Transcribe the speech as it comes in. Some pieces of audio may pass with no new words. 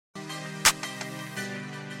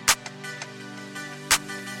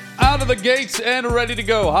out of the gates and ready to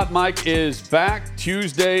go. Hot Mike is back.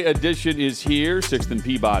 Tuesday edition is here. Sixth and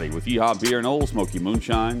Peabody with Yeehaw Beer and Old Smoky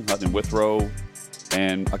Moonshine, Hutton and Withrow,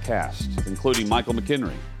 and a cast, including Michael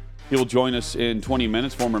McKenry. He will join us in 20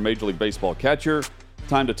 minutes, former Major League Baseball catcher.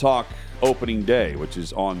 Time to talk opening day, which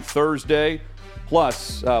is on Thursday.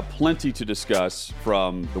 Plus, plenty to discuss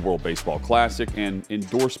from the World Baseball Classic and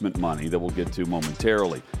endorsement money that we'll get to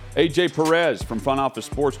momentarily. AJ Perez from Front Office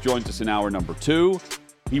Sports joins us in hour number 2.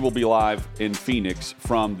 He will be live in Phoenix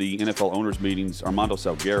from the NFL owners' meetings. Armando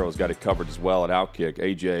Salguero's got it covered as well at Outkick.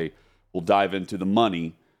 AJ will dive into the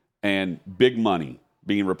money and big money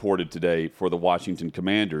being reported today for the Washington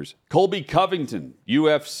Commanders. Colby Covington,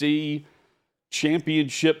 UFC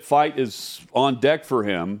championship fight is on deck for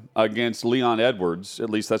him against Leon Edwards. At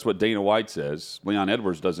least that's what Dana White says. Leon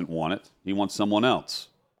Edwards doesn't want it. He wants someone else.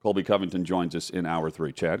 Colby Covington joins us in hour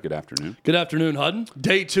 3. Chad, good afternoon. Good afternoon, Hutton.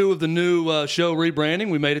 Day 2 of the new show rebranding.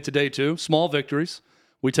 We made it to day 2. Small victories.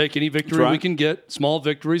 We take any victory we can get. Small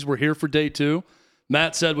victories. We're here for day 2.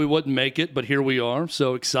 Matt said we wouldn't make it, but here we are.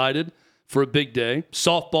 So excited for a big day.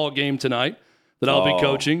 Softball game tonight that I'll be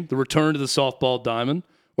coaching. The return to the softball diamond,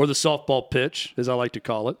 or the softball pitch, as I like to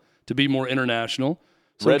call it, to be more international.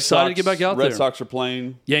 So excited to get back out there. Red Sox are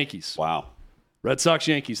playing Yankees. Wow. Red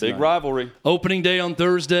Sox-Yankees tonight. Big rivalry. Opening day on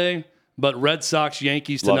Thursday, but Red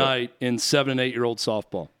Sox-Yankees tonight in 7- and 8-year-old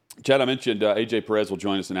softball. Chad, I mentioned AJ Perez will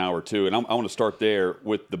join us in hour 2, and I want to start there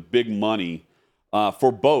with the big money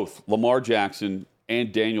for both Lamar Jackson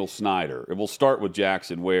and Daniel Snyder. And we'll start with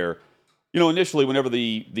Jackson, where, initially whenever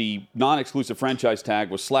the non-exclusive franchise tag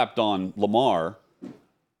was slapped on Lamar,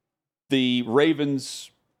 the Ravens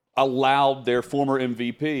allowed their former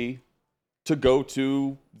MVP to go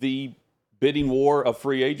to the bidding war of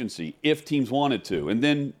free agency if teams wanted to. And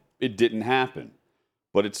then it didn't happen.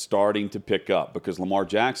 But it's starting to pick up because Lamar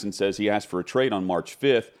Jackson says he asked for a trade on March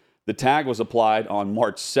 5th. The tag was applied on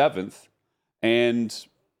March 7th. And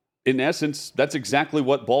in essence, that's exactly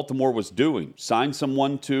what Baltimore was doing. Sign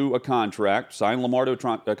someone to a contract, sign Lamar to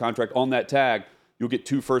a contract on that tag. You'll get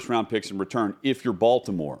 2 first-round picks in return if you're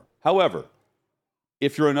Baltimore. However,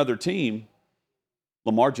 if you're another team,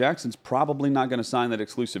 Lamar Jackson's probably not going to sign that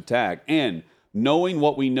exclusive tag. And knowing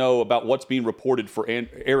what we know about what's being reported for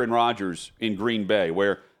Aaron Rodgers in Green Bay,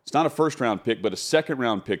 where it's not a first-round pick, but a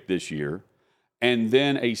second-round pick this year, and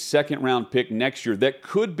then a second-round pick next year that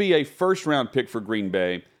could be a first-round pick for Green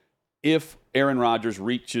Bay if Aaron Rodgers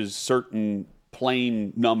reaches certain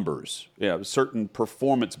playing numbers, certain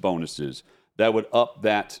performance bonuses that would up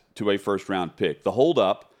that to a first-round pick. The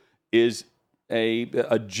holdup is a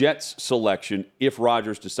Jets selection if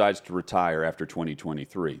Rodgers decides to retire after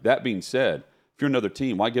 2023. That being said, if you're another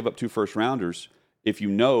team, why give up 2 first-rounders if you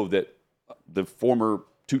know that the former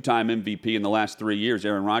 2-time MVP in the last 3 years,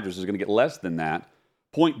 Aaron Rodgers, is going to get less than that?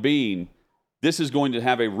 Point being, this is going to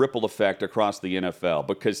have a ripple effect across the NFL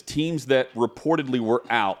because teams that reportedly were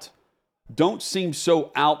out don't seem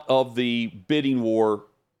so out of the bidding war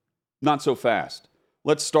not so fast.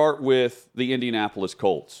 Let's start with the Indianapolis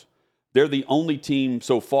Colts. They're the only team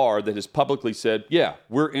so far that has publicly said, yeah,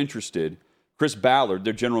 we're interested. Chris Ballard,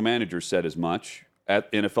 their general manager, said as much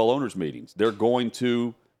at NFL owners' meetings. They're going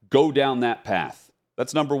to go down that path.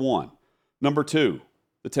 That's number 1. Number 2,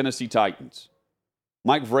 the Tennessee Titans.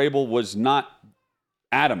 Mike Vrabel was not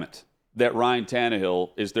adamant that Ryan Tannehill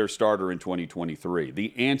is their starter in 2023.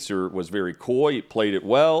 The answer was very coy. He played it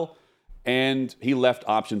well, and he left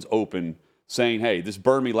options open, saying, hey, this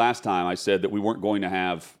burned me last time. I said that we weren't going to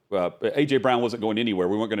have A.J. Brown wasn't going anywhere.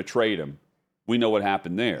 We weren't going to trade him. We know what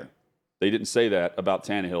happened there. They didn't say that about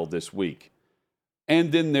Tannehill this week.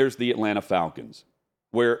 And then there's the Atlanta Falcons,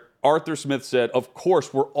 where Arthur Smith said, of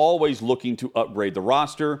course, we're always looking to upgrade the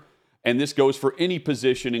roster, and this goes for any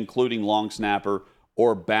position, including long snapper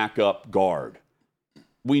or backup guard.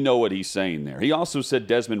 We know what he's saying there. He also said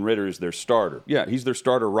Desmond Ridder is their starter. Yeah, he's their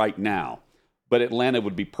starter right now. But Atlanta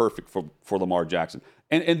would be perfect for Lamar Jackson.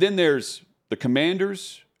 And then there's the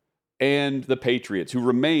Commanders and the Patriots, who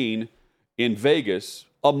remain in Vegas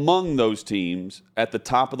among those teams at the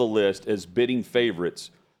top of the list as bidding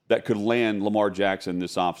favorites that could land Lamar Jackson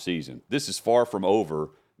this offseason. This is far from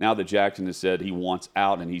over now that Jackson has said he wants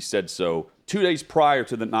out, and he said so 2 days prior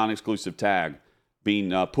to the non-exclusive tag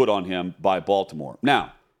being put on him by Baltimore.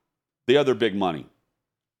 Now, the other big money.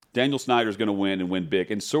 Daniel Snyder is going to win and win big,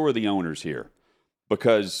 and so are the owners here.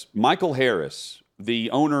 Because Michael Harris, the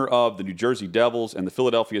owner of the New Jersey Devils and the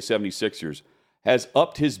Philadelphia 76ers, has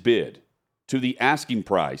upped his bid to the asking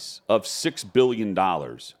price of $6 billion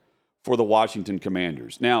for the Washington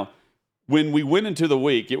Commanders. Now, when we went into the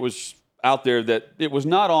week, it was out there that it was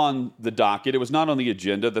not on the docket, it was not on the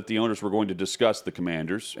agenda that the owners were going to discuss the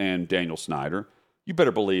Commanders and Daniel Snyder. You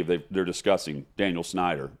better believe they're discussing Daniel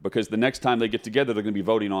Snyder, because the next time they get together, they're going to be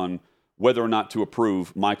voting on whether or not to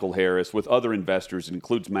approve Michael Harris with other investors. It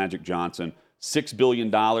includes Magic Johnson. $6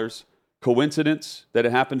 billion. Coincidence that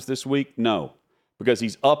it happens this week? No, because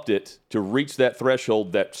he's upped it to reach that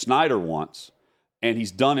threshold that Snyder wants, and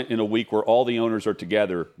he's done it in a week where all the owners are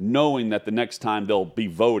together, knowing that the next time they'll be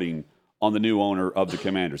voting on the new owner of the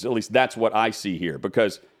Commanders. At least that's what I see here,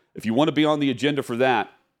 because if you want to be on the agenda for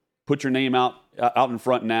that, put your name out in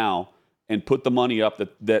front now and put the money up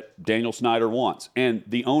that Daniel Snyder wants. And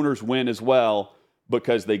the owners win as well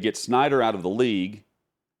because they get Snyder out of the league,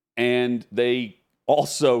 and they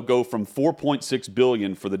also go from $4.6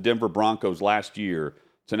 billion for the Denver Broncos last year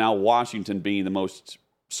to now Washington being the most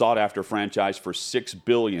sought-after franchise for $6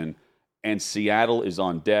 billion, and Seattle is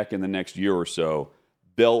on deck in the next year or so.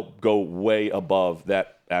 They'll go way above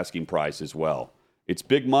that asking price as well. It's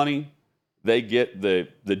big money. They get the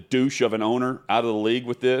douche of an owner out of the league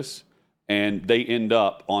with this, and they end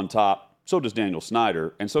up on top. So does Daniel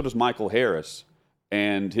Snyder, and so does Michael Harris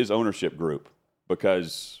and his ownership group,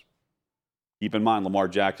 because keep in mind, Lamar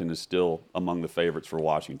Jackson is still among the favorites for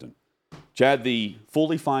Washington. Chad, the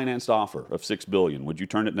fully financed offer of $6 billion, would you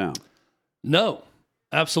turn it down? No,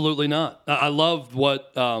 absolutely not. I love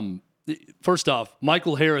what. First off,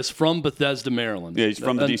 Michael Harris from Bethesda, Maryland. Yeah, he's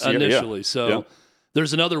from the D.C. area. Initially, yeah. so yeah.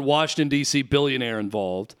 There's another Washington, D.C. billionaire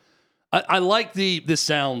involved. I like this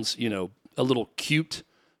sounds, a little cute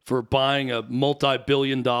for buying a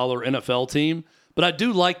multi-billion-dollar NFL team, but I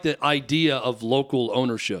do like the idea of local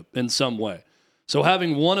ownership in some way. So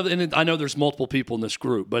having and I know there's multiple people in this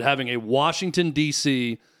group, but having a Washington,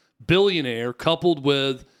 D.C. billionaire coupled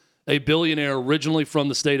with a billionaire originally from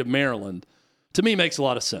the state of Maryland, to me makes a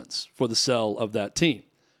lot of sense for the sell of that team.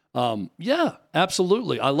 Yeah,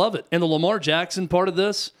 absolutely. I love it. And the Lamar Jackson part of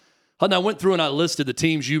this, and I went through and I listed the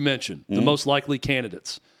teams you mentioned, the most likely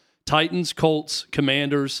candidates. Titans, Colts,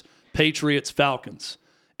 Commanders, Patriots, Falcons.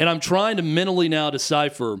 And I'm trying to mentally now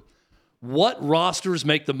decipher what rosters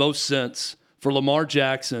make the most sense for Lamar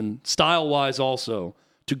Jackson, style-wise also,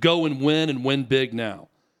 to go and win big now.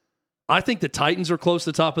 I think the Titans are close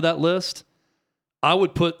to the top of that list. I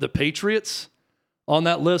would put the Patriots on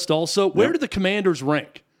that list also. Where do the Commanders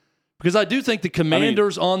rank? Because I do think the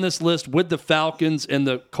Commanders on this list with the Falcons and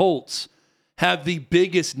the Colts have the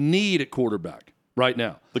biggest need at quarterback right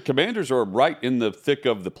now. The Commanders are right in the thick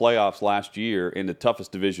of the playoffs last year in the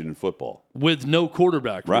toughest division in football. With no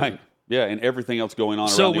quarterback. Right. Really. Yeah, and everything else going on around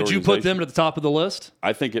the So organization. would you put them at the top of the list?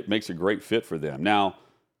 I think it makes a great fit for them. Now,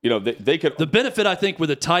 they could... The benefit, I think, with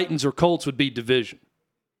the Titans or Colts would be division.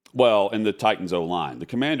 Well, and the Titans O-line. The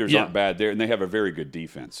Commanders aren't bad there, and they have a very good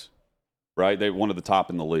defense, right? They're one of the top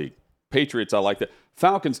in the league. Patriots, I like that.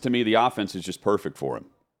 Falcons, to me, the offense is just perfect for them.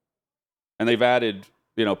 And they've added,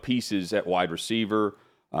 pieces at wide receiver.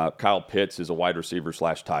 Kyle Pitts is a wide receiver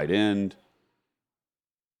 / tight end.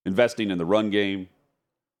 Investing in the run game.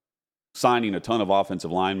 Signing a ton of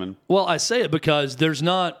offensive linemen. Well, I say it because there's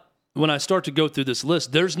not, when I start to go through this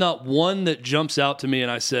list, there's not one that jumps out to me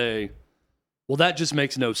and I say, well, that just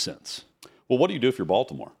makes no sense. Well, what do you do if you're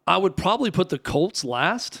Baltimore? I would probably put the Colts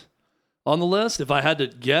last on the list if I had to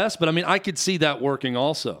guess, but I could see that working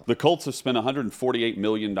also. The Colts have spent $148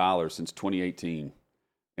 million since 2018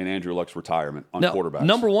 in Andrew Luck's retirement on quarterbacks.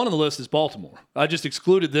 Number one on the list is Baltimore. I just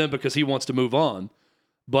excluded them because he wants to move on.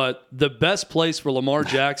 But the best place for Lamar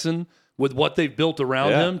Jackson, with what they've built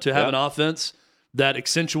around him to have an offense that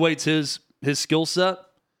accentuates his skill set,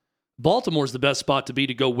 Baltimore's the best spot to be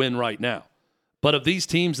to go win right now. But of these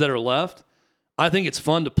teams that are left, I think it's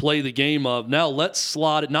fun to play the game of, now let's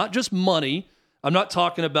slot it, not just money. I'm not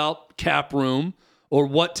talking about cap room or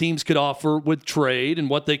what teams could offer with trade and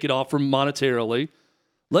what they could offer monetarily.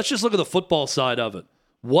 Let's just look at the football side of it.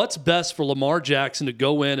 What's best for Lamar Jackson to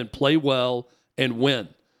go in and play well and win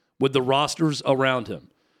with the rosters around him?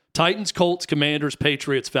 Titans, Colts, Commanders,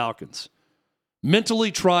 Patriots, Falcons.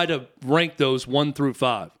 Mentally try to rank those 1 through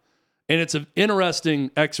 5. And it's an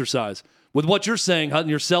interesting exercise. With what you're saying, Hutton,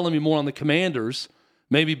 you're selling me more on the Commanders,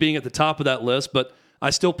 maybe being at the top of that list, but I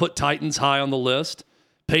still put Titans high on the list.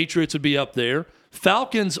 Patriots would be up there.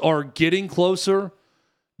 Falcons are getting closer,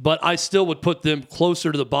 but I still would put them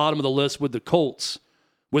closer to the bottom of the list with the Colts,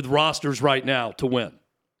 with rosters right now to win.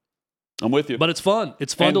 I'm with you. But it's fun.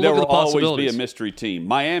 It's fun to look at the possibilities. There will always be a mystery team.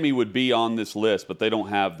 Miami would be on this list, but they don't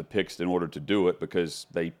have the picks in order to do it because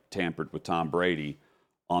they tampered with Tom Brady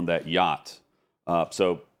on that yacht.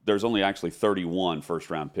 So there's only actually 31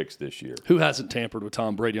 first-round picks this year. Who hasn't tampered with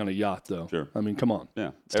Tom Brady on a yacht, though? Sure. Come on.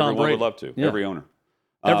 Yeah. It's Tom Everyone Brady. would love to. Yeah. Every owner.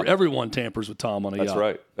 Everyone tampers with Tom on a That's yacht.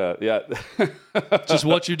 right. Yeah. Just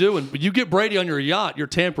what you do. And you get Brady on your yacht, you're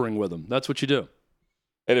tampering with him. That's what you do.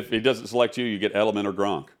 And if he doesn't select you, you get Edelman or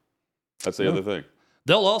Gronk. That's the other thing.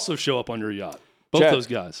 They'll also show up on your yacht. Both Chad, those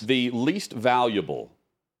guys. The least valuable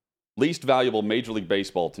Major League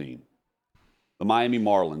Baseball team, the Miami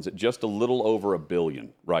Marlins, at just a little over $1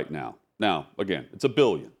 billion right now. Now, again, it's $1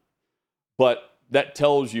 billion. But that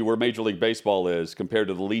tells you where Major League Baseball is compared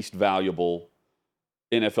to the least valuable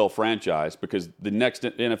NFL franchise, because the next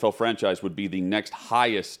NFL franchise would be the next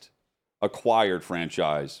highest acquired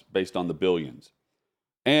franchise based on the billions.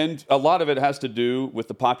 And a lot of it has to do with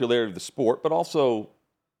the popularity of the sport, but also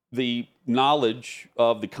the knowledge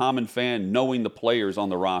of the common fan knowing the players on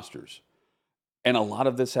the rosters. And a lot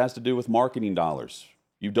of this has to do with marketing dollars.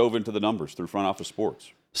 You dove into the numbers through Front Office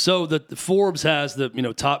Sports. So the Forbes has the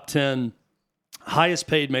top 10 highest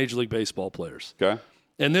paid Major League Baseball players. Okay.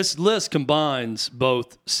 And this list combines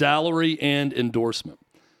both salary and endorsement.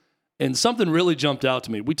 And something really jumped out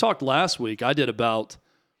to me. We talked last week, I did, about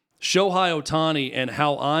Shohei Ohtani and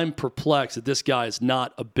how I'm perplexed that this guy is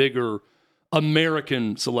not a bigger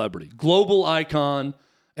American celebrity. Global icon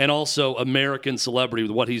and also American celebrity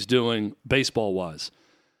with what he's doing baseball-wise.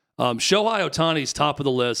 Shohei Ohtani's top of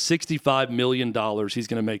the list, $65 million he's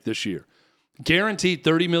going to make this year. Guaranteed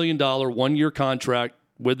 $30 million one-year contract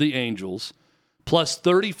with the Angels, plus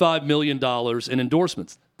 $35 million in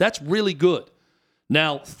endorsements. That's really good.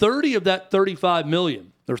 Now, 30 of that $35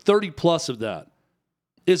 million, or 30 plus of that,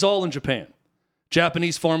 is all in Japan.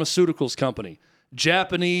 Japanese pharmaceuticals company,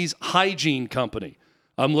 Japanese hygiene company.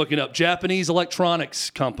 I'm looking up Japanese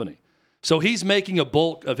electronics company. So he's making a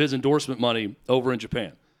bulk of his endorsement money over in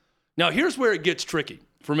Japan. Now, here's where it gets tricky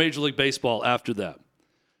for Major League Baseball after that.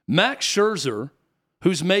 Max Scherzer,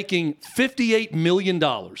 who's making $58 million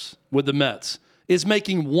with the Mets, is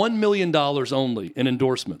making $1 million only in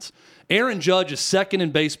endorsements. Aaron Judge is second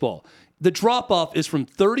in baseball. The drop-off is from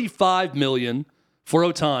 $35 million for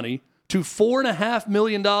Ohtani to $4.5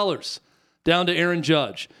 million down to Aaron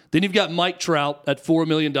Judge. Then you've got Mike Trout at $4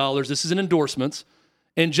 million. This is in endorsements.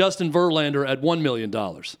 And Justin Verlander at $1 million.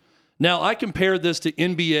 Now, I compared this to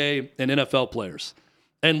NBA and NFL players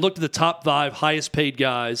and looked at the top 5 highest paid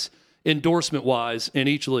guys endorsement-wise in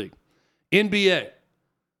each league. NBA,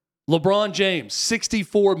 LeBron James,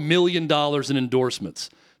 $64 million in endorsements.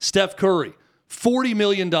 Steph Curry, $40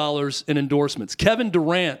 million in endorsements. Kevin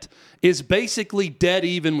Durant is basically dead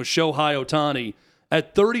even with Shohei Ohtani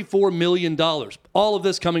at $34 million. All of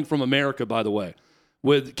this coming from America, by the way,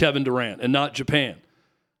 with Kevin Durant and not Japan.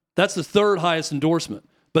 That's the third highest endorsement.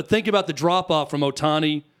 But think about the drop-off from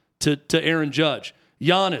Ohtani to Aaron Judge.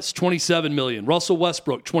 Giannis, $27 million. Russell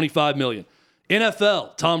Westbrook, $25 million.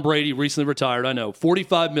 NFL, Tom Brady, recently retired, I know,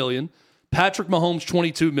 $45 million. Patrick Mahomes,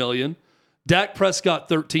 $22 million. Dak Prescott,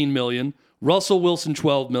 $13 million. Russell Wilson,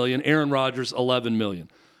 $12 million. Aaron Rodgers, $11 million.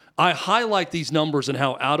 I highlight these numbers and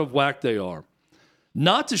how out of whack they are,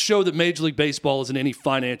 not to show that Major League Baseball is in any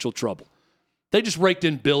financial trouble. They just raked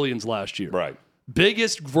in billions last year. Right.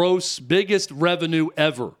 Biggest revenue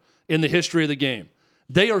ever in the history of the game.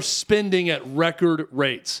 They are spending at record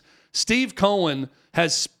rates. Steve Cohen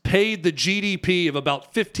has paid the GDP of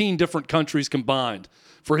about 15 different countries combined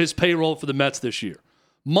for his payroll for the Mets this year.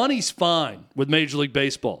 Money's fine with Major League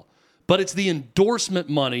Baseball, but it's the endorsement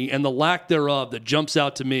money and the lack thereof that jumps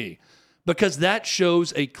out to me, because that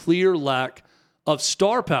shows a clear lack of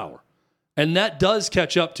star power, and that does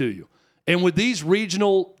catch up to you. And with these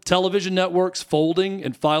regional television networks folding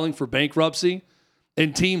and filing for bankruptcy,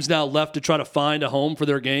 and teams now left to try to find a home for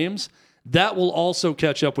their games, that will also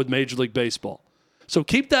catch up with Major League Baseball. So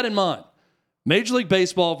keep that in mind. Major League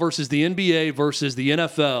Baseball versus the NBA versus the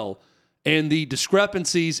NFL, and the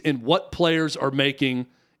discrepancies in what players are making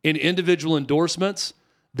in individual endorsements,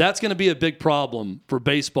 that's going to be a big problem for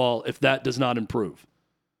baseball if that does not improve.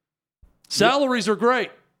 Salaries are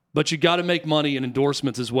great, but you got to make money in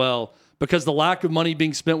endorsements as well, because the lack of money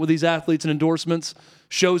being spent with these athletes and endorsements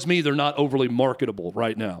shows me they're not overly marketable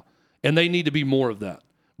right now, and they need to be more of that.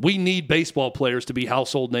 We need baseball players to be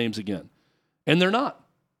household names again, and they're not.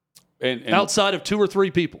 And outside of 2 or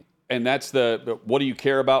 3 people. And that's what do you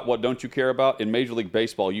care about? What don't you care about? In Major League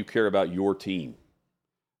Baseball, you care about your team.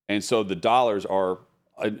 And so the dollars are,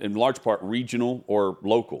 in large part, regional or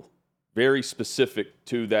local, very specific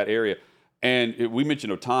to that area. And we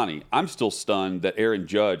mentioned Ohtani. I'm still stunned that Aaron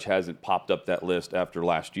Judge hasn't popped up that list after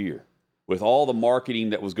last year. With all the marketing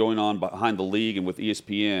that was going on behind the league and with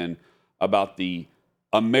ESPN about the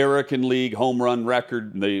American League home run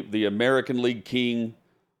record, the American League king,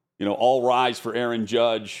 all rise for Aaron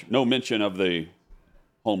Judge. No mention of the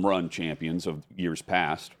home run champions of years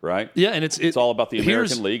past, right? Yeah, and it's all about the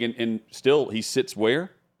American League, and still he sits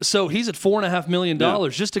where? So he's at $4.5 million.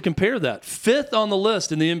 Just to compare that, fifth on the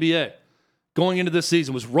list in the NBA going into this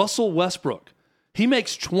season was Russell Westbrook. He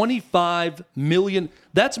makes $25 million.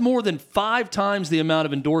 That's more than 5 times the amount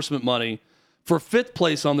of endorsement money for fifth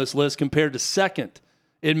place on this list compared to second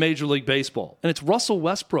in Major League Baseball. And it's Russell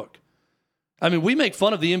Westbrook. I mean, we make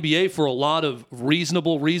fun of the NBA for a lot of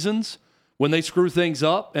reasonable reasons when they screw things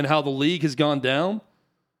up and how the league has gone down.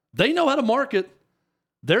 They know how to market.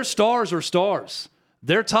 Their stars are stars.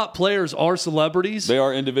 Their top players are celebrities. They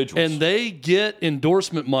are individuals. And they get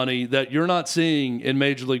endorsement money that you're not seeing in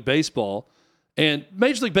Major League Baseball. And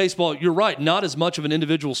Major League Baseball, you're right, not as much of an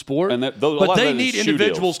individual sport, but they need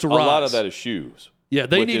individuals to rise. A lot of that is shoes. Yeah,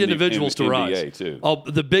 they need individuals to rise. Too.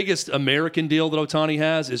 The biggest American deal that Ohtani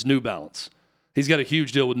has is New Balance. He's got a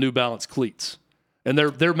huge deal with New Balance cleats. And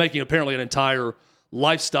they're making apparently an entire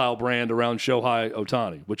lifestyle brand around Shohei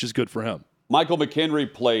Ohtani, which is good for him. Michael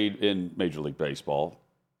McKenry played in Major League Baseball.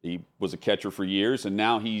 He was a catcher for years, and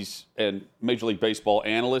now he's a Major League Baseball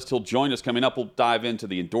analyst. He'll join us coming up. We'll dive into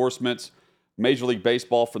the endorsements, Major League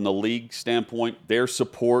Baseball from the league standpoint, their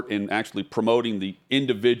support in actually promoting the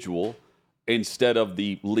individual instead of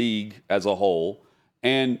the league as a whole.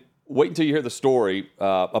 And wait until you hear the story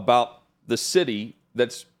about the city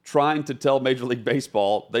that's trying to tell Major League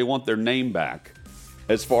Baseball they want their name back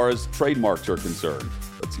as far as trademarks are concerned.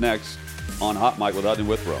 That's next on Hot Mic with Hutton and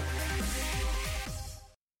Withrow.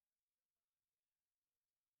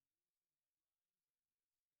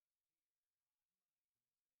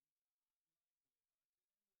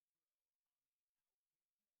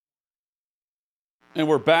 And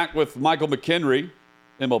we're back with Michael McKenry,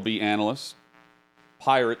 MLB analyst,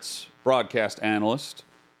 Pirates broadcast analyst,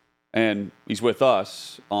 and he's with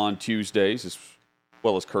us on Tuesdays as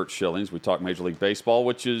well as Kurt Schillings. We talk Major League Baseball,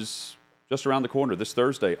 which is just around the corner this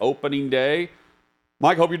Thursday, opening day.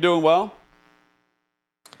 Mike, hope you're doing well.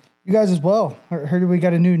 You guys as well. I heard we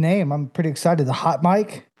got a new name. I'm pretty excited. The Hot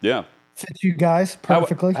Mic. Yeah. Fits you guys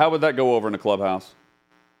perfectly. How would that go over in the clubhouse?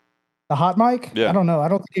 The Hot Mic? Yeah. I don't know. I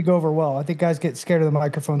don't think it'd go over well. I think guys get scared of the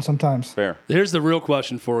microphone sometimes. Fair. Here's the real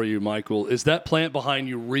question for you, Michael. Is that plant behind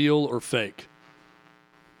you real or fake?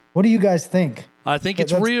 What do you guys think? I think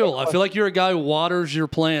it's real. I feel like you're a guy who waters your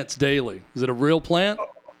plants daily. Is it a real plant?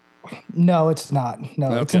 No, it's not. No,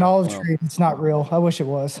 Okay. It's an olive tree. It's not real. I wish it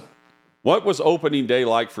was. What was opening day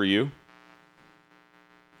like for you?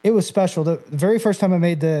 It was special. The very first time I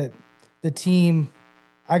made the team,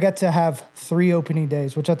 I got to have 3 opening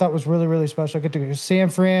days, which I thought was really, really special. I got to go to San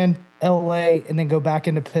Fran, LA, and then go back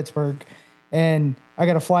into Pittsburgh. And I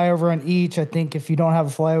got a flyover on each. I think if you don't have a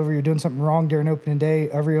flyover, you're doing something wrong during opening day.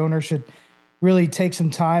 Every owner should really take some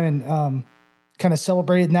time and kind of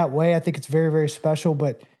celebrate it in that way. I think it's very, very special.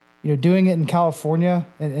 But, doing it in California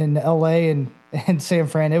and in LA and San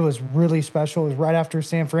Fran, it was really special. It was right after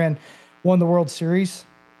San Fran won the World Series.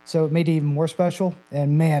 So it made it even more special.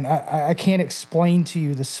 And, man, I can't explain to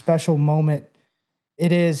you the special moment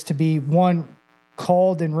it is to be, 1,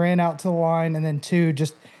 called and ran out to the line, and then 2,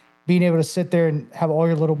 just being able to sit there and have all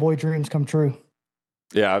your little boy dreams come true.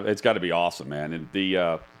 Yeah, it's got to be awesome, man. And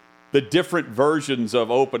the different versions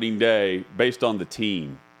of opening day based on the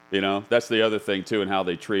team, that's the other thing, too, and how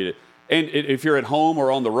they treat it. And if you're at home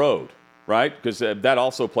or on the road, right? Because that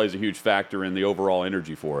also plays a huge factor in the overall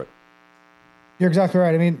energy for it. You're exactly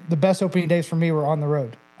right. I mean, the best opening days for me were on the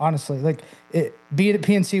road, honestly. Being at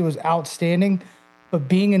PNC was outstanding, but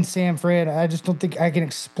being in San Fran, I just don't think I can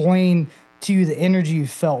explain to you the energy you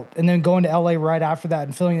felt. And then going to LA right after that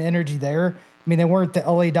and feeling the energy there. I mean, they weren't the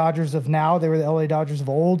LA Dodgers of now. They were the LA Dodgers of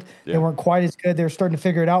old. Yeah. They weren't quite as good. They were starting to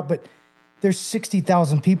figure it out, but there's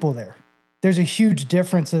 60,000 people there. There's a huge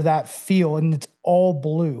difference of that feel, and it's all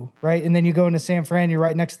blue, right? And then you go into San Fran, you're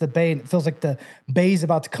right next to the bay, and it feels like the bay's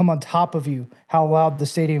about to come on top of you, how loud the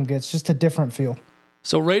stadium gets. Just a different feel.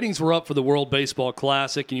 So ratings were up for the World Baseball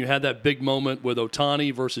Classic, and you had that big moment with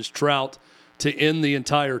Ohtani versus Trout to end the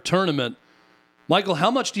entire tournament. Michael, how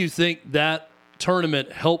much do you think that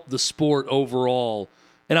tournament helped the sport overall?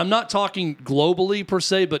 And I'm not talking globally per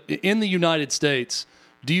se, but in the United States,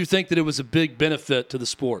 do you think that it was a big benefit to the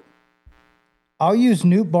sport? I'll use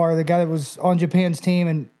Newt Bar, the guy that was on Japan's team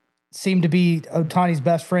and seemed to be Ohtani's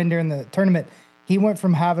best friend during the tournament. He went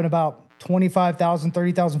from having about 25,000,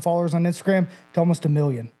 30,000 followers on Instagram to almost 1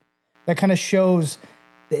 million. That kind of shows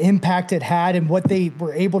the impact it had and what they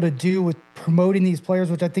were able to do with promoting these players,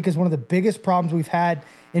 which I think is one of the biggest problems we've had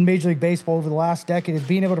in Major League Baseball over the last decade, is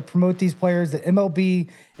being able to promote these players, the MLB,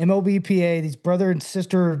 MLBPA, these brother and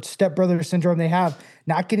sister, stepbrother syndrome they have,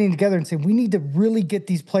 not getting together and saying, we need to really get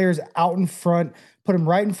these players out in front, put him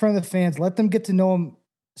right in front of the fans, let them get to know him,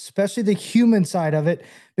 especially the human side of it.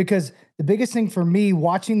 Because the biggest thing for me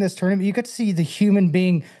watching this tournament, you get to see the human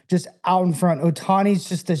being just out in front. Ohtani's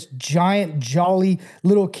just this giant, jolly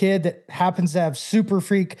little kid that happens to have super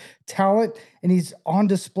freak talent, and he's on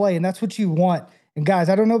display, and that's what you want. And guys,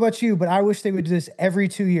 I don't know about you, but I wish they would do this every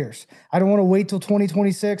 2 years. I don't want to wait till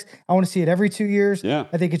 2026. I want to see it every 2 years. Yeah.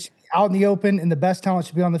 I think it's out in the open, and the best talent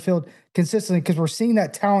should be on the field consistently because we're seeing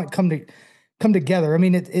that talent come together. I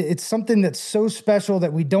mean, it's something that's so special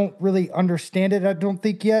that we don't really understand it. I don't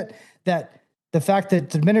think yet that the fact that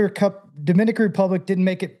Dominican Republic didn't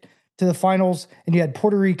make it to the finals, and you had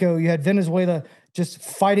Puerto Rico, you had Venezuela just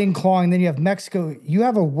fighting, clawing, then you have Mexico. You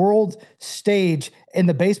have a world stage, and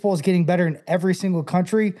the baseball is getting better in every single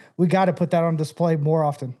country. We got to put that on display more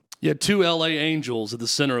often. You had two LA Angels at the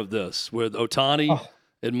center of this with Ohtani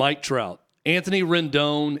and Mike Trout. Anthony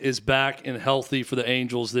Rendon is back and healthy for the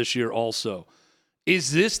Angels this year also.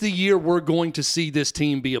 Is this the year we're going to see this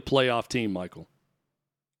team be a playoff team, Michael?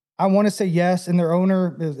 I want to say yes, and their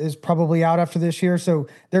owner is probably out after this year, so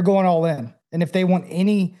they're going all in. And if they want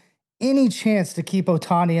any chance to keep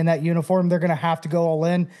Ohtani in that uniform, they're going to have to go all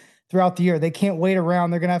in throughout the year. They can't wait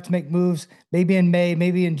around. They're going to have to make moves maybe in May,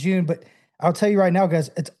 maybe in June. But I'll tell you right now,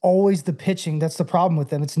 guys, it's always the pitching. That's the problem with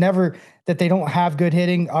them. It's never that they don't have good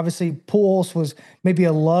hitting. Obviously, Pujols was maybe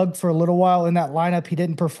a lug for a little while in that lineup. He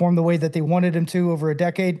didn't perform the way that they wanted him to over a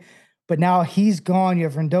decade. But now he's gone. You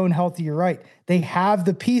have Rendon healthy. You're right. They have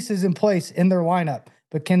the pieces in place in their lineup.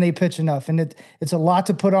 But can they pitch enough? And it's a lot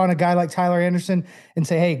to put on a guy like Tyler Anderson and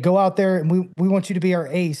say, hey, go out there and we want you to be our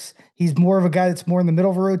ace. He's more of a guy that's more in the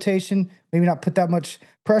middle of a rotation, maybe not put that much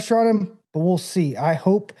pressure on him, but we'll see. I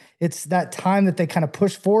hope it's that time that they kind of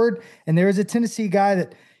push forward. And there is a Tennessee guy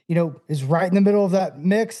that, is right in the middle of that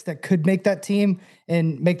mix that could make that team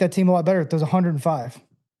and make that team a lot better at those 105.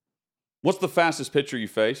 What's the fastest pitcher you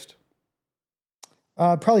faced?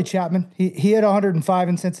 Probably Chapman. He had 105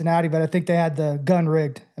 in Cincinnati, but I think they had the gun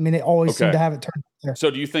rigged. I mean, they always seem to have it turned there. So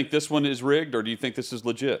do you think this one is rigged, or do you think this is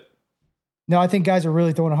legit? No, I think guys are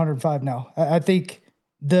really throwing 105 now. I think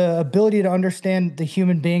the ability to understand the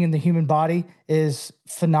human being and the human body is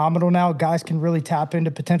phenomenal now. Guys can really tap into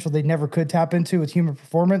potential they never could tap into with human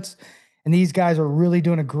performance. And these guys are really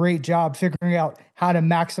doing a great job figuring out how to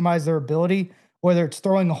maximize their ability, whether it's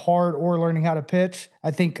throwing hard or learning how to pitch.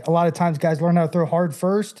 I think a lot of times guys learn how to throw hard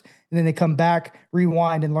first, and then they come back,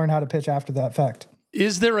 rewind, and learn how to pitch after that fact.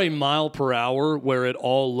 Is there a mile per hour where it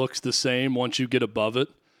all looks the same once you get above it?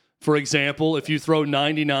 For example, if you throw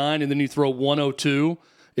 99 and then you throw 102,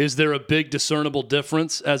 is there a big discernible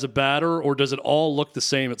difference as a batter, or does it all look the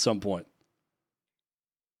same at some point?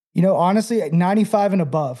 Honestly, 95 and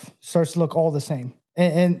above starts to look all the same.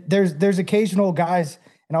 And there's occasional guys,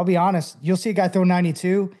 and I'll be honest, you'll see a guy throw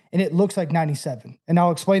 92 and it looks like 97. And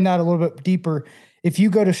I'll explain that a little bit deeper. If you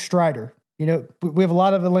go to Strider, we have a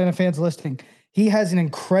lot of Atlanta fans listening. He has an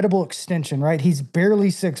incredible extension, right? He's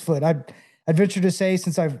barely 6 foot. I'd venture to say,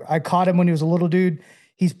 since I caught him when he was a little dude,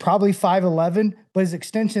 he's probably 5'11", but his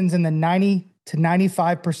extension's in the 90 to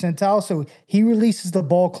 95 percentile. So he releases the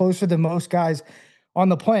ball closer than most guys on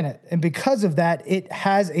the planet. And because of that, it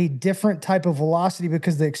has a different type of velocity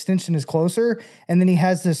because the extension is closer. And then he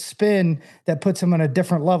has this spin that puts him on a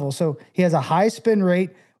different level. So he has a high spin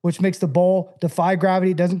rate, which makes the ball defy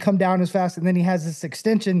gravity. It doesn't come down as fast. And then he has this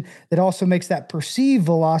extension that also makes that perceived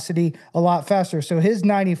velocity a lot faster. So his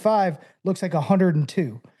 95 looks like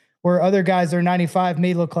 102, where other guys, their 95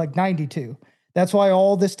 may look like 92. That's why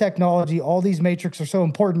all this technology, all these metrics are so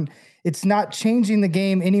important. It's not changing the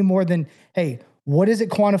game any more than, hey, what is it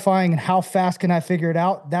quantifying and how fast can I figure it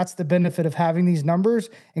out? That's the benefit of having these numbers,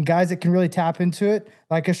 and guys that can really tap into it,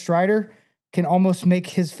 like a Strider, can almost make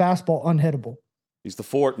his fastball unhittable. He's the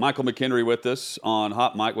Fort. Michael McKenry with us on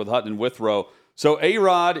Hot Mike with Hutton and Withrow. So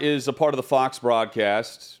A-Rod is a part of the Fox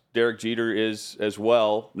broadcast. Derek Jeter is as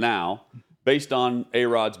well now, based on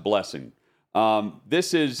A-Rod's blessing.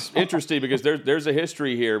 This is interesting because there's a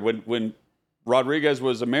history here. When Rodriguez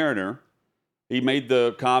was a Mariner, he made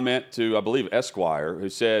the comment to, I believe, Esquire, who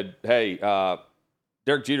said, hey,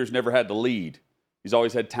 Derek Jeter's never had the lead. He's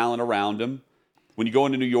always had talent around him. When you go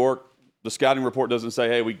into New York, the scouting report doesn't say,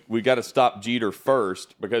 hey, we got to stop Jeter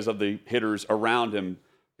first because of the hitters around him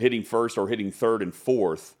hitting first or hitting third and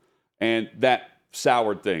fourth. And that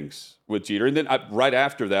soured things with Jeter. And then right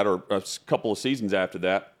after that, or a couple of seasons after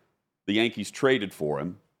that, the Yankees traded for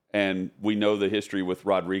him. And we know the history with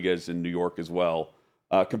Rodriguez in New York as well.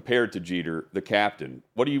 Compared to Jeter, the captain.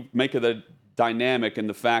 What do you make of the dynamic and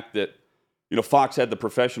the fact that, Fox had the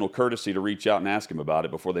professional courtesy to reach out and ask him about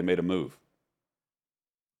it before they made a move?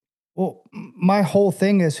 Well, my whole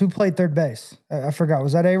thing is who played third base. I forgot.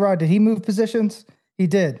 Was that A-Rod? Did he move positions? He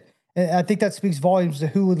did. And I think that speaks volumes to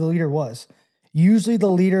who the leader was. Usually the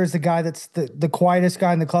leader is the guy that's the quietest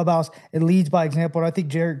guy in the clubhouse and leads by example. And I think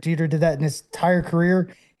Derek Jeter did that in his entire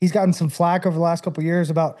career. He's gotten some flack over the last couple of years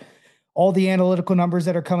about all the analytical numbers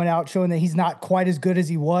that are coming out showing that he's not quite as good as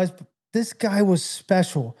he was. But this guy was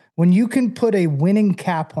special. When you can put a winning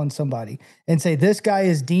cap on somebody and say, this guy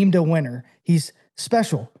is deemed a winner, he's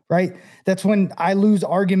special, right? That's when I lose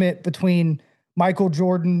argument between Michael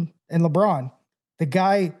Jordan and LeBron. The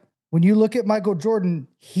guy, when you look at Michael Jordan,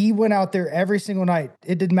 he went out there every single night.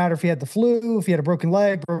 It didn't matter if he had the flu, if he had a broken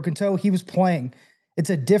leg, broken toe, he was playing. It's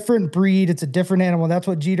a different breed. It's a different animal. That's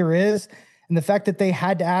what Jeter is. And the fact that they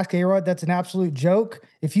had to ask A-Rod, that's an absolute joke.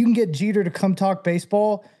 If you can get Jeter to come talk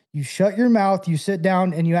baseball, you shut your mouth, you sit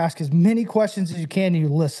down, and you ask as many questions as you can, and you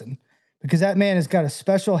listen. Because that man has got a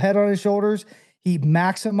special head on his shoulders. He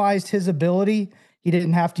maximized his ability. He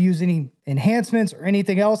didn't have to use any enhancements or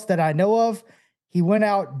anything else that I know of. He went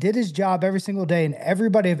out, did his job every single day, and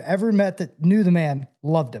everybody I've ever met that knew the man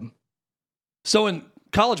loved him. So in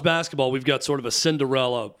college basketball, we've got sort of a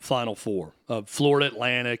Cinderella Final Four of Florida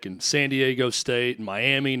Atlantic and San Diego State and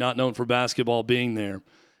Miami, not known for basketball, being there.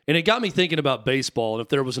 And it got me thinking about baseball and if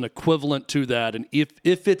there was an equivalent to that and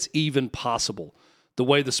if it's even possible, the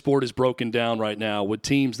way the sport is broken down right now with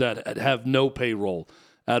teams that have no payroll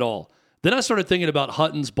at all. Then I started thinking about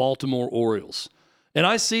Hutton's Baltimore Orioles. And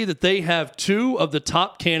I see that they have two of the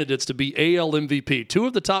top candidates to be AL MVP. Two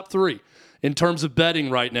of the top three in terms of betting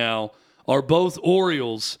right now are both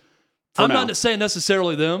Orioles. I'm not saying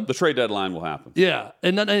necessarily them. The trade deadline will happen. Yeah,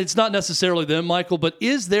 and it's not necessarily them, Michael, but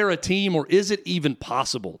is there a team or is it even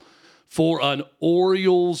possible for an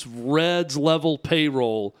Orioles-Reds level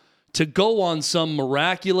payroll to go on some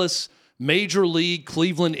miraculous Major League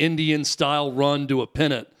Cleveland Indians style run to a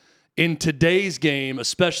pennant in today's game,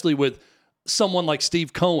 especially with someone like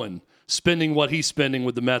Steve Cohen spending what he's spending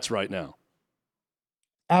with the Mets right now?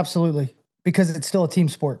 Absolutely, because it's still a team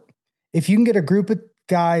sport. If you can get a group of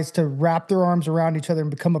guys to wrap their arms around each other and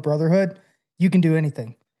become a brotherhood, you can do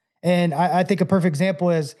anything. And I think a perfect example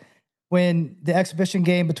is when the exhibition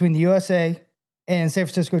game between the USA and San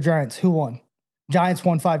Francisco Giants, who won? Giants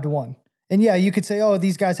won 5-1. And yeah, you could say, oh,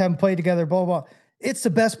 these guys haven't played together, blah, blah, blah. It's the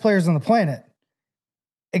best players on the planet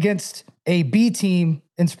against a B team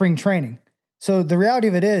in spring training. So the reality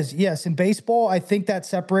of it is, yes, in baseball, I think that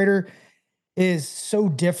separator is so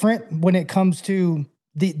different when it comes to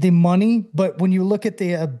the money, but when you look at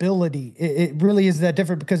the ability, it really is that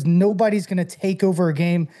different because nobody's going to take over a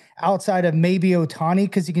game outside of maybe Ohtani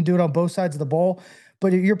because he can do it on both sides of the ball.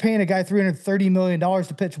 But you're paying a guy $330 million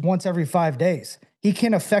to pitch once every 5 days. He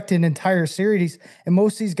can affect an entire series, and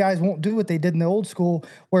most of these guys won't do what they did in the old school.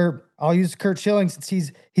 Where I'll use Curt Schilling since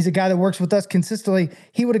he's a guy that works with us consistently.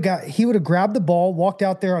 He would have grabbed the ball, walked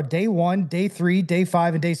out there on day 1, day 3, day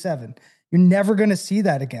 5, and day 7. You're never going to see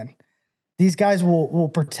that again. These guys will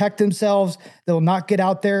protect themselves. They'll not get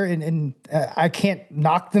out there, and I can't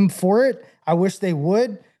knock them for it. I wish they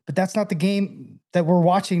would, but that's not the game that we're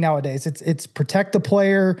watching nowadays. It's protect the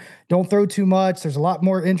player, don't throw too much. There's a lot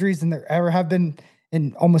more injuries than there ever have been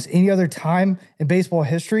in almost any other time in baseball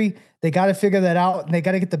history. They got to figure that out, and they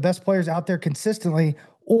got to get the best players out there consistently,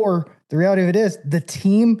 or the reality of it is the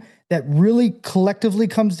team that really collectively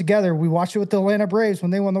comes together. We watched it with the Atlanta Braves when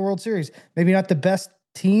they won the World Series. Maybe not the best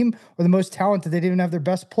team or the most talented. They didn't even have their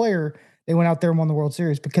best player. They went out there and won the World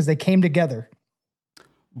Series because they came together.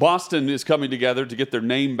 Boston is coming together to get their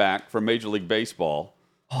name back from Major League Baseball.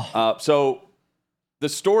 So the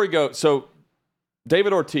story goes, so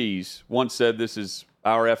David Ortiz once said, this is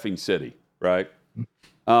our effing city, right?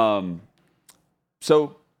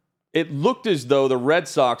 So it looked as though the Red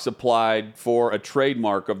Sox applied for a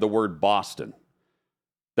trademark of the word Boston.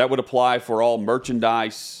 That would apply for all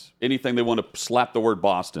merchandise, anything they want to slap the word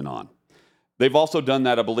Boston on. They've also done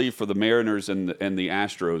that, I believe, for the Mariners and the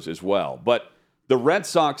Astros as well. But the Red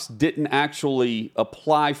Sox didn't actually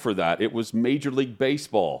apply for that. It was Major League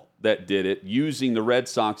Baseball that did it, using the Red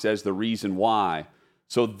Sox as the reason why,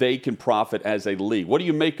 so they can profit as a league. What do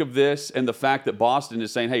you make of this and the fact that Boston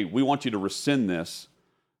is saying, hey, we want you to rescind this,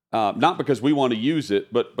 not because we want to use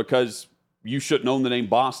it, but because you shouldn't own the name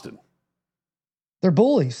Boston? They're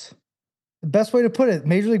bullies. The best way to put it,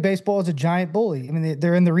 Major League Baseball is a giant bully. I mean,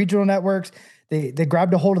 they're in the regional networks. They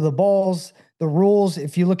grabbed a hold of the balls, the rules.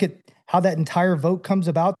 If you look at how that entire vote comes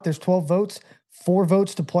about, there's 12 votes, 4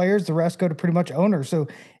 votes to players. The rest go to pretty much owners. So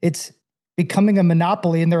it's becoming a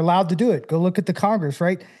monopoly, and they're allowed to do it. Go look at the Congress,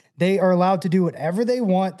 right? They are allowed to do whatever they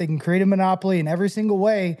want. They can create a monopoly in every single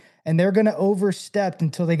way, and they're going to overstep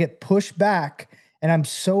until they get pushed back. And I'm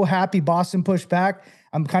so happy Boston pushed back.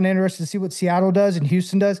 I'm kind of interested to see what Seattle does and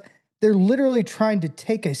Houston does. They're literally trying to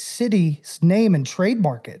take a city's name and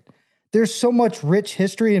trademark it. There's so much rich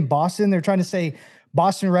history in Boston. They're trying to say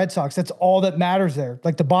Boston Red Sox. That's all that matters there.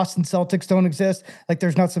 Like the Boston Celtics don't exist. Like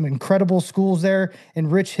there's not some incredible schools there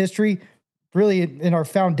and rich history, really in our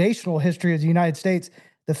foundational history of the United States.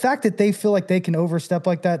 The fact that they feel like they can overstep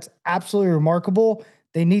like that's absolutely remarkable.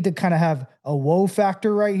 They need to kind of have a whoa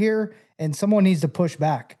factor right here, and someone needs to push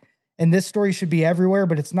back. And this story should be everywhere,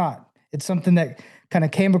 but it's not. It's something that kind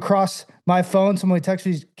of came across my phone. Someone texted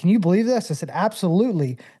me, "Can you believe this?" I said,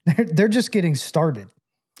 "Absolutely." They're just getting started.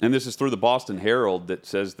 And this is through the Boston Herald that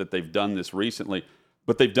says that they've done this recently,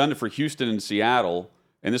 but they've done it for Houston and Seattle.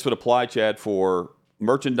 And this would apply, Chad, for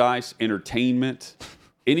merchandise, entertainment,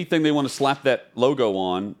 anything they want to slap that logo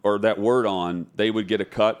on or that word on, they would get a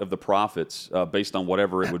cut of the profits based on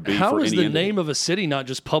whatever it would be. How for is any the name of a city not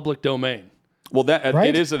just public domain? Well, that right?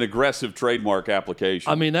 It is an aggressive trademark application.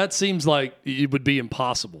 I mean, that seems like it would be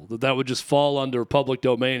impossible, that would just fall under public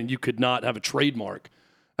domain and you could not have a trademark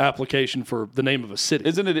application for the name of a city.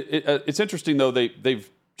 Isn't it? It's interesting, though, they've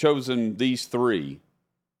chosen these three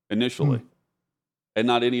initially and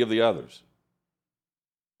not any of the others.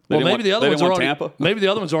 Maybe the other ones are Tampa. Maybe the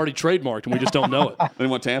other one's already trademarked and we just don't know it. They didn't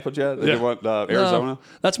want Tampa, Chad? They didn't want Arizona? No,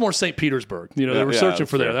 that's more St. Petersburg. They were searching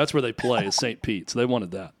for there. That's where they play, is St. Pete. So they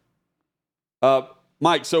wanted that.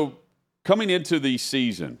 Mike, so coming into the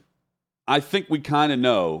season, I think we kind of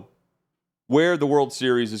know where the World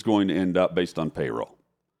Series is going to end up based on payroll.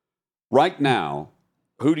 Right now,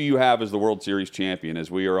 who do you have as the World Series champion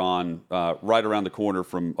as we are on right around the corner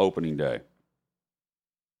from opening day?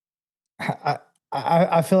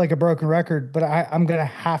 I feel like a broken record, but I'm going to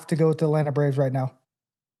have to go with the Atlanta Braves right now.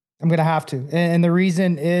 I'm going to have to. And the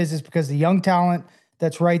reason is because the young talent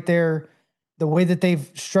that's right there, the way that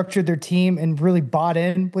they've structured their team and really bought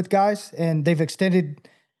in with guys, and they've extended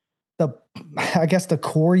the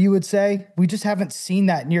core, you would say. We just haven't seen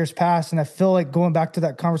that in years past. And I feel like going back to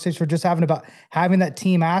that conversation we're just having about having that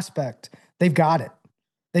team aspect, they've got it.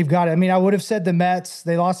 They've got it. I mean, I would have said the Mets,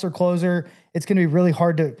 they lost their closer. It's going to be really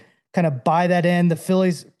hard to kind of buy that in. The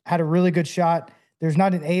Phillies had a really good shot. There's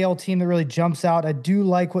not an AL team that really jumps out. I do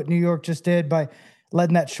like what New York just did by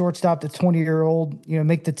letting that shortstop, the 20-year-old,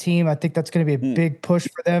 make the team. I think that's going to be a big push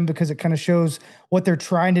for them because it kind of shows what they're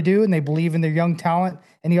trying to do and they believe in their young talent.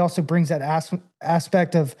 And he also brings that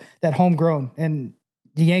aspect of that homegrown. And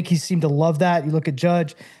the Yankees seem to love that. You look at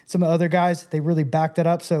Judge, some of the other guys, they really back that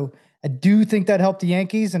up. So I do think that helped the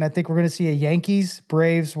Yankees, and I think we're going to see a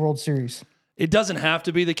Yankees-Braves World Series. It doesn't have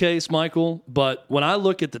to be the case, Michael, but when I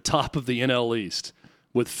look at the top of the NL East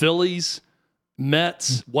with Phillies,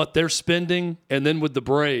 Mets, what they're spending, and then with the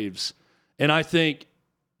Braves, and I think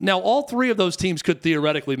now all three of those teams could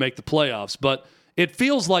theoretically make the playoffs, but it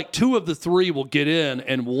feels like two of the three will get in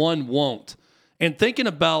and one won't. And thinking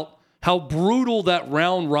about how brutal that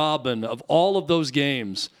round robin of all of those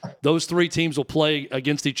games, those three teams will play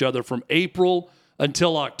against each other from April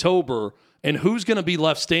until October, and who's going to be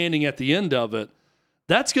left standing at the end of it,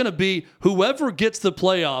 that's going to be whoever gets the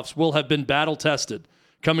playoffs will have been battle-tested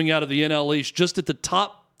coming out of the NL East, just at the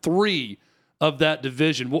top three of that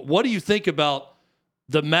division. What do you think about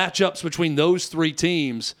the matchups between those three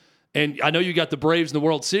teams? And I know you got the Braves in the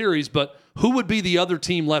World Series, but who would be the other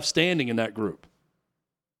team left standing in that group?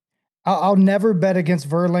 I'll never bet against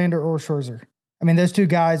Verlander or Scherzer. I mean, those two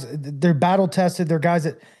guys, they're battle-tested. They're guys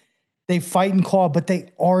that they fight and claw, but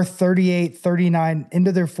they are 38, 39,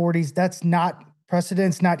 into their 40s. That's not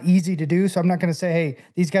precedent. It's not easy to do. So I'm not going to say, hey,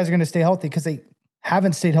 these guys are going to stay healthy because they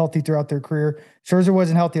haven't stayed healthy throughout their career. Scherzer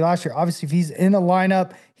wasn't healthy last year. Obviously, if he's in the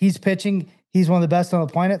lineup, he's pitching, he's one of the best on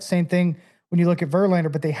the planet. Same thing when you look at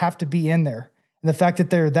Verlander, but they have to be in there. And the fact that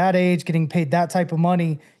they're that age, getting paid that type of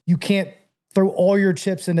money, you can't throw all your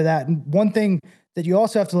chips into that. And one thing that you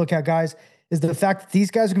also have to look at, guys, is the fact that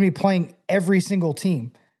these guys are going to be playing every single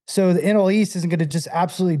team. So the NL East isn't going to just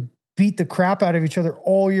absolutely beat the crap out of each other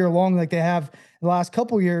all year long like they have the last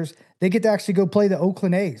couple of years. They get to actually go play the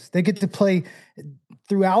Oakland A's. They get to play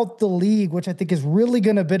throughout the league, which I think is really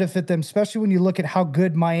going to benefit them, especially when you look at how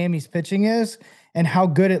good Miami's pitching is and how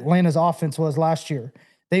good Atlanta's offense was last year.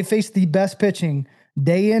 They faced the best pitching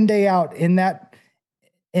day in, day out in that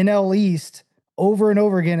NL East over and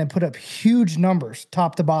over again and put up huge numbers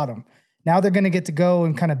top to bottom. Now they're going to get to go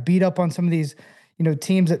and kind of beat up on some of these,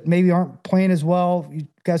 teams that maybe aren't playing as well. You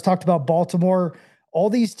guys talked about Baltimore.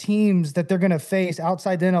 All these teams that they're going to face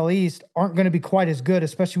outside the NL East aren't going to be quite as good,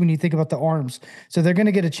 especially when you think about the arms. So they're going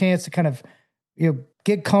to get a chance to kind of,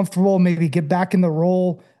 get comfortable, maybe get back in the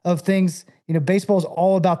role of things. baseball is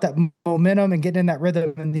all about that momentum and getting in that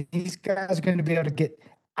rhythm. And these guys are going to be able to get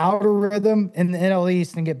out of rhythm in the NL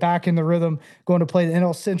East and get back in the rhythm, going to play the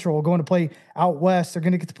NL Central, going to play out West. They're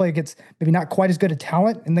going to get to play against maybe not quite as good a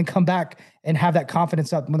talent and then come back and have that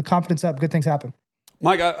confidence up. When the confidence up, good things happen.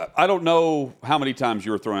 Mike, I don't know how many times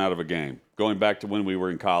you were thrown out of a game, going back to when we were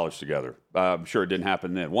in college together. I'm sure it didn't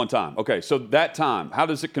happen then. One time. Okay, so that time, how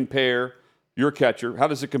does it compare, your catcher, how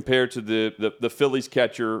does it compare to the Phillies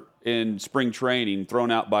catcher in spring training thrown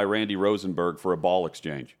out by Randy Rosenberg for a ball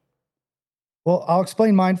exchange? Well, I'll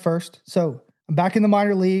explain mine first. So I'm back in the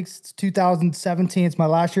minor leagues. It's 2017. It's my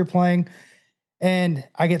last year playing. And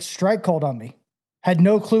I get strike called on me. Had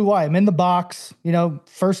no clue why. I'm in the box.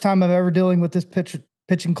 First time I'm ever dealing with this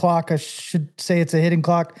pitching clock. I should say it's a hitting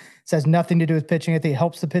clock. It has nothing to do with pitching. I think it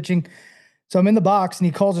helps the pitching. So I'm in the box and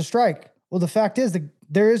he calls a strike. Well, the fact is that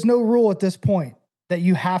there is no rule at this point that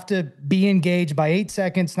you have to be engaged by 8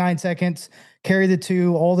 seconds, 9 seconds, carry the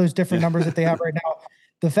 2, all those different numbers that they have right now.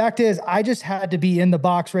 The fact is I just had to be in the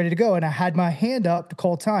box ready to go. And I had my hand up to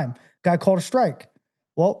call time. Guy called a strike.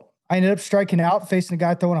 Well, I ended up striking out, facing a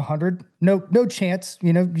guy throwing 100. No chance.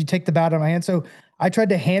 You take the bat out of my hand. So I tried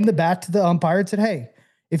to hand the bat to the umpire and said, hey,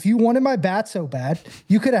 if you wanted my bat so bad,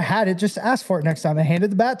 you could have had it. Just ask for it next time. I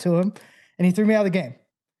handed the bat to him, and he threw me out of the game.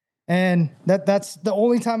 And that's the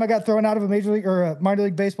only time I got thrown out of a major league or a minor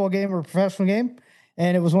league baseball game or a professional game.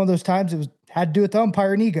 And it was one of those times had to do with the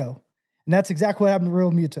umpire and ego. And that's exactly what happened to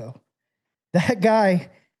Real Muto. That guy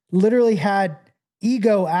literally had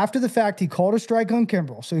ego after the fact. He called a strike on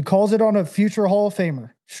Kimbrel. So he calls it on a future Hall of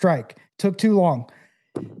Famer. Strike. Took too long.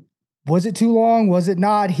 Was it too long? Was it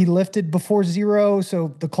not? He lifted before 0.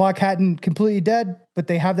 So the clock hadn't completely dead, but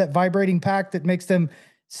they have that vibrating pack that makes them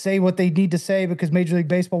say what they need to say because Major League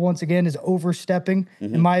Baseball, once again, is overstepping,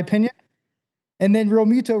 in my opinion. And then Real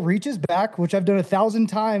Muto reaches back, which I've done 1,000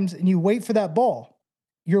 times, and you wait for that ball.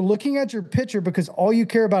 You're looking at your pitcher because all you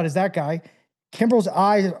care about is that guy. Kimbrel's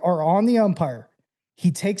eyes are on the umpire.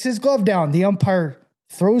 He takes his glove down. The umpire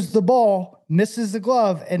throws the ball, misses the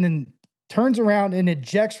glove, and then turns around and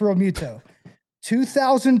ejects Real Muto.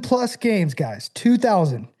 2,000 plus games, guys.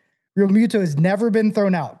 2,000. Real Muto has never been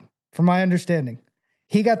thrown out, from my understanding.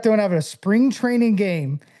 He got thrown out of a spring training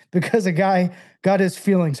game because a guy got his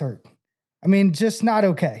feelings hurt. I mean, just not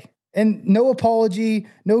okay. And no apology,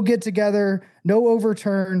 no get together, no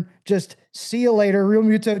overturn, just see you later. Real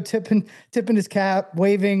Muto tipping his cap,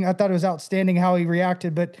 waving. I thought it was outstanding how he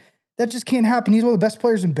reacted, but that just can't happen. He's one of the best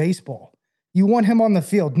players in baseball. You want him on the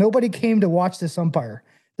field. Nobody came to watch this umpire.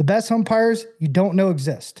 The best umpires you don't know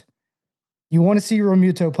exist. You want to see Real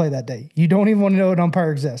Muto play that day. You don't even want to know an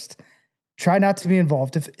umpire exists. Try not to be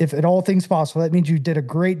involved. If at all things possible, that means you did a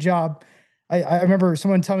great job. I remember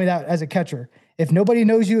someone telling me that as a catcher. If nobody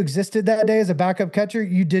knows you existed that day as a backup catcher,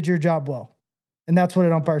 you did your job well. And that's what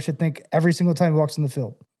an umpire should think every single time he walks in the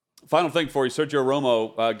field. Final thing for you, Sergio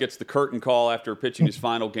Romo gets the curtain call after pitching his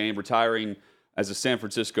final game, retiring as a San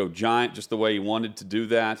Francisco Giant, just the way he wanted to do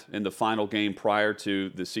that in the final game prior to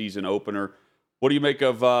the season opener. What do you make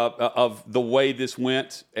of the way this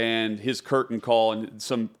went and his curtain call and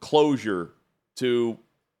some closure to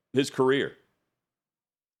his career?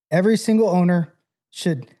 Every single owner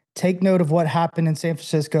should take note of what happened in San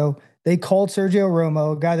Francisco. They called Sergio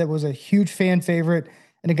Romo, a guy that was a huge fan favorite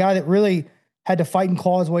and a guy that really had to fight and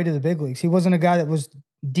claw his way to the big leagues. He wasn't a guy that was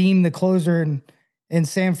deemed the closer in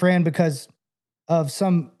San Fran because of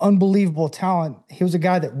some unbelievable talent. He was a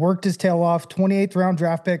guy that worked his tail off, 28th round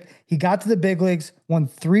draft pick. He got to the big leagues, won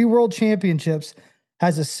 3 world championships,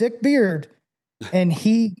 has a sick beard, and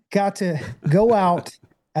he got to go out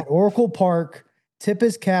at Oracle Park, tip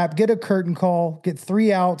his cap, get a curtain call, get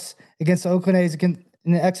 3 outs against the Oakland A's in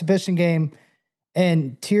an exhibition game,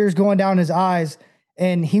 and tears going down his eyes.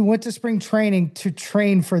 And he went to spring training to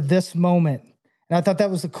train for this moment. And I thought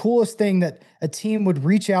that was the coolest thing, that a team would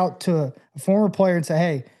reach out to a former player and say,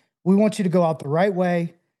 hey, we want you to go out the right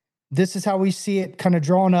way. This is how we see it kind of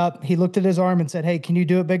drawn up. He looked at his arm and said, hey, can you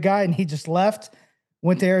do it, big guy? And he just left,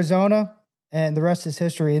 went to Arizona, and the rest is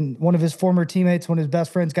history. And one of his former teammates, one of his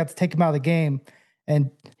best friends, got to take him out of the game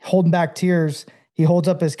and holding back tears. He holds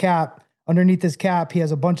up his cap. Underneath his cap, he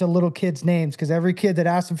has a bunch of little kids' names, because every kid that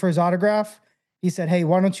asked him for his autograph, he said, hey,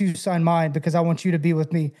 why don't you sign mine? Because I want you to be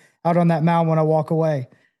with me out on that mound when I walk away.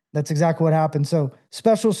 That's exactly what happened. So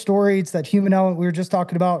special story. It's that human element we were just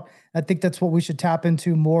talking about. I think that's what we should tap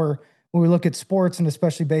into more when we look at sports, and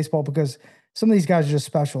especially baseball, because some of these guys are just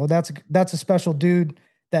special. That's a special dude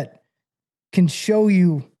that can show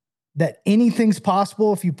you that anything's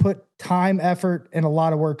possible if you put time, effort, and a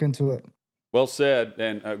lot of work into it. Well said,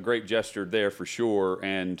 and a great gesture there for sure.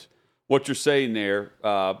 And what you're saying there,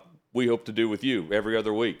 we hope to do with you every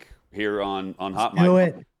other week here on Hot Mic. Do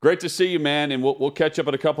it. Great to see you, man, and we'll catch up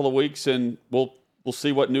in a couple of weeks, and we'll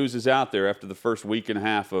see what news is out there after the first week and a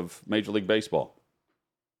half of Major League Baseball.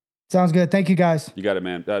 Sounds good. Thank you, guys. You got it,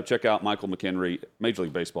 man. Check out Michael McKenry, Major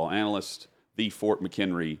League Baseball analyst, the Fort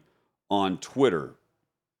McKenry on Twitter.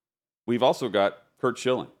 We've also got Curt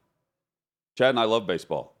Schilling. Chad and I love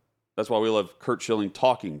baseball. That's why we love Curt Schilling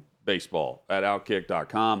talking baseball at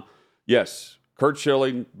Outkick.com. Yes, Curt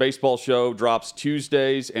Schilling baseball show drops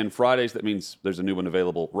Tuesdays and Fridays. That means there's a new one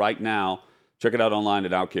available right now. Check it out online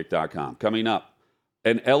at Outkick.com. Coming up,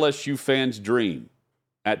 an LSU fan's dream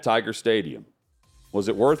at Tiger Stadium. Was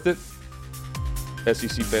it worth it?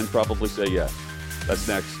 SEC fans probably say yes. That's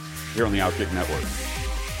next here on the Outkick Network.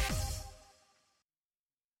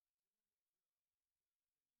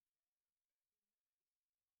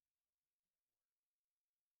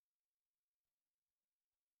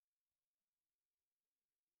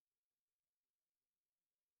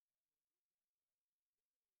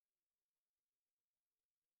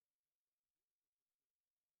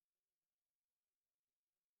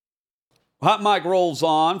 Hot Mic rolls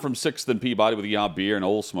on from 6th and Peabody with Yaw Beer and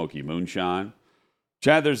Old Smoky Moonshine.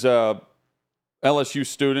 Chad, there's a LSU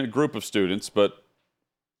student, a group of students, but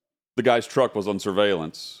the guy's truck was on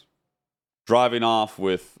surveillance, driving off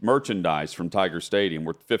with merchandise from Tiger Stadium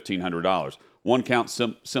worth $1,500. One count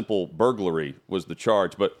simple burglary was the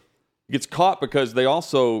charge, but he gets caught because they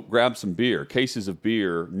also grabbed some beer, cases of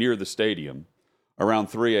beer near the stadium around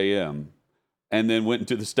 3 a.m., and then went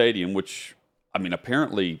into the stadium, which, I mean,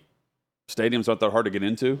 apparently stadiums aren't that hard to get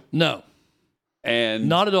into. No. And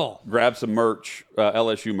not at all. Grabbed some merch,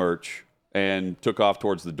 LSU merch, and took off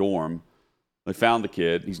towards the dorm. They found the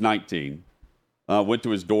kid. He's 19. Went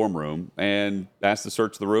to his dorm room and asked to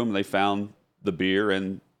search the room, and they found the beer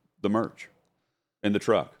and the merch in the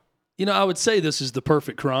truck. You know, I would say this is the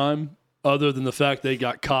perfect crime, other than the fact they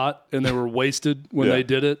got caught and they were wasted when they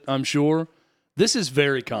did it, I'm sure. This is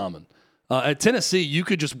very common. At Tennessee, you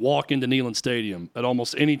could just walk into Neyland Stadium at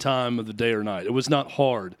almost any time of the day or night. It was not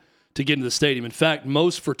hard to get into the stadium. In fact,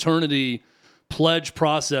 most fraternity pledge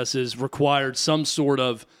processes required some sort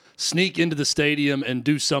of sneak into the stadium and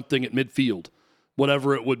do something at midfield,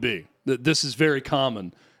 whatever it would be. This is very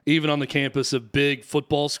common. Even on the campus of big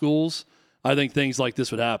football schools, I think things like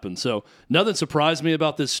this would happen. So nothing surprised me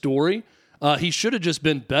about this story. He should have just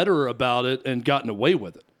been better about it and gotten away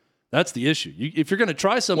with it. That's the issue. If you're going to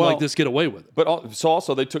try something like this, get away with it. But so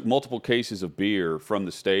also they took multiple cases of beer from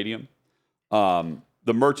the stadium.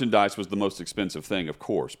 The merchandise was the most expensive thing, of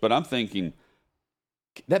course. But I'm thinking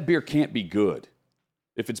that beer can't be good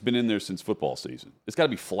if it's been in there since football season. It's got to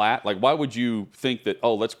be flat. Like, why would you think that,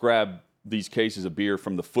 let's grab these cases of beer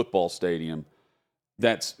from the football stadium?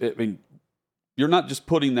 You're not just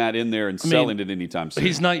putting that in there and selling it anytime soon.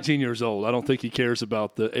 He's 19 years old. I don't think he cares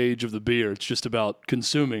about the age of the beer. It's just about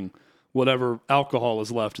consuming whatever alcohol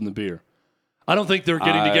is left in the beer. I don't think they're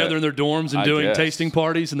getting together in their dorms and doing tasting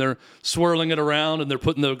parties, and they're swirling it around, and they're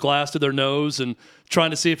putting the glass to their nose and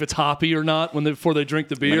trying to see if it's hoppy or not before they drink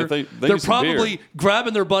the beer. They're probably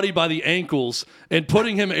grabbing their buddy by the ankles and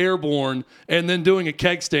putting him airborne and then doing a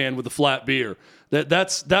keg stand with a flat beer.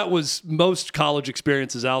 That was most college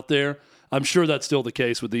experiences out there. I'm sure that's still the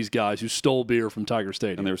case with these guys who stole beer from Tiger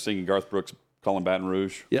Stadium. And they were singing Garth Brooks, calling Baton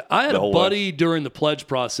Rouge. Yeah, I had a buddy during the pledge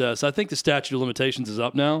process. I think the statute of limitations is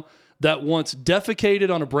up now, that once defecated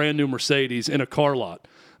on a brand new Mercedes in a car lot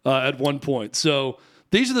at one point. So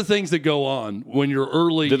these are the things that go on when you're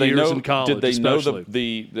early years in college. Did they especially.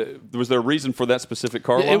 know was there a reason for that specific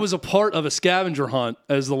car lot? It was a part of a scavenger hunt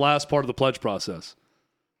as the last part of the pledge process.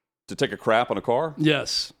 To take a crap on a car?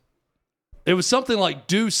 Yes. It was something like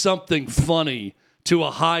do something funny to a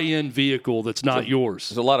high-end vehicle that's not yours.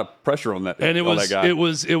 There's a lot of pressure on that. And it guy.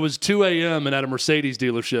 was 2 a.m. and at a Mercedes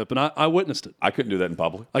dealership, and I witnessed it. I couldn't do that in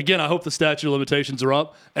public. Again, I hope the statute of limitations are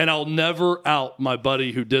up, and I'll never out my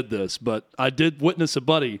buddy who did this, but I did witness a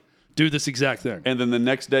buddy do this exact thing. And then the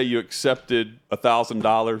next day you accepted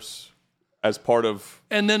 $1,000 as part of...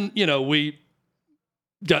 And then, we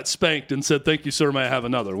got spanked and said, "Thank you, sir. May I have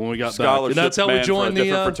another?" When we got back, and that's how we joined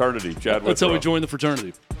the fraternity. Chad, that's how we joined the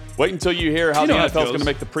fraternity. Wait until you hear how the NFL is going to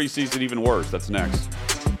make the preseason even worse. That's next.